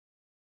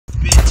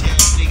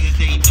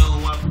they know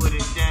I put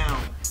it down.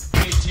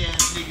 Bitch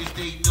ass niggas,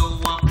 they know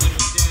I put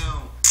it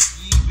down.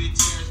 You bitch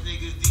ass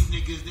niggas, these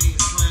niggas, they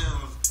is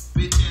clowns.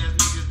 Bitch ass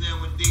niggas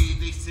nowadays,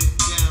 they sit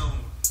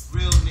down.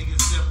 Real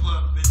niggas step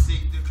up and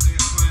take the clear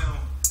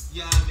crown.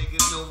 Y'all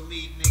niggas know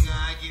me, nigga,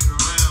 I get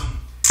around.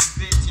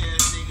 Bitch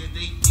ass niggas,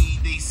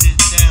 they sit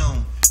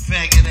down.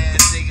 Faggot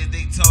ass niggas,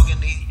 they talking,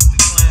 they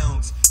the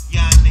clowns.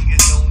 Y'all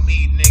niggas know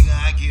me, nigga,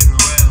 I get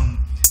around.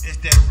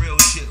 It's that real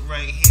shit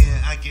right here,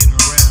 I get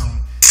around.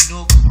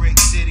 North Brick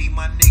City,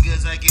 my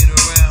niggas, I get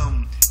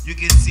around. You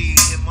can see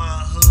in my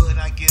hood,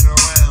 I get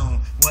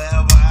around.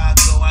 Wherever I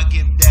go, I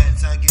give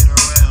dats, I get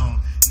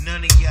around.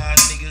 None of y'all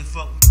niggas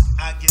fuck me,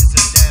 I get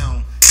so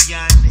down.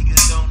 Y'all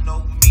niggas don't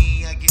know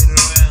me, I get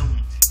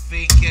around.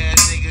 Fake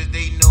ass niggas,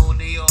 they know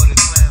they all the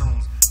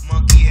clowns.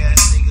 Monkey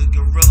ass niggas,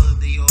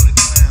 gorillas, they all the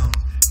clowns.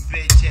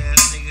 Bitch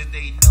ass niggas,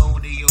 they know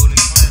they all the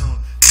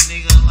clowns.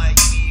 Niggas like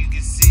me, you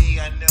can see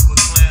I never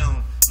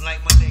clown.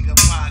 Like my nigga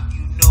Pac,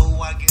 you know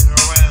I get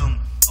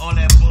around. All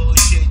that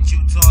bullshit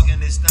you talking,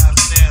 it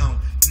stops now.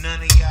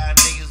 None of y'all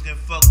niggas can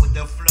fuck with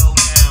the flow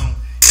now.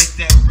 It's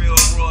that real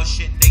raw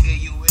shit, nigga,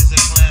 you is a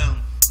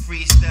clown.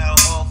 Freestyle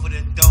off of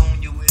the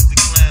dome, you is the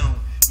clown.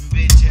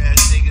 Bitch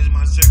ass niggas,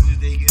 my circles,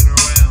 they get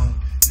around.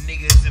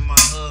 Niggas in my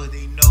hood,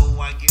 they know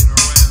I get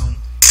around.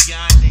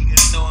 Y'all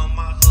niggas know in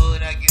my hood,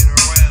 I get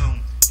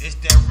around. It's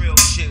that real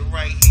shit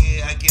right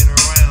here, I get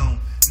around.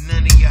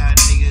 None of y'all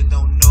niggas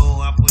don't know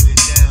I put it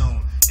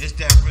down. It's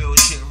that real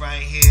shit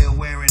right here,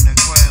 wearing the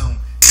crown.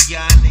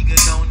 Y'all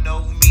niggas don't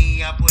know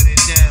me, I put it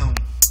down.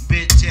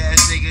 Bitch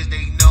ass niggas,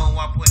 they know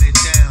I put it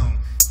down.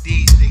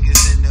 These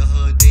niggas in the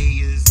hood,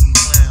 they is some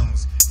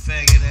clowns.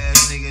 Faggot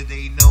ass niggas,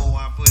 they know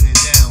I put it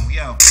down.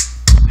 Yo,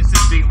 this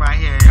is beat right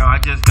here, yo. I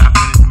just got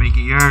finished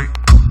making it.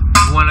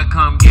 You wanna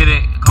come get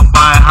it? Come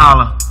by and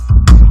holler.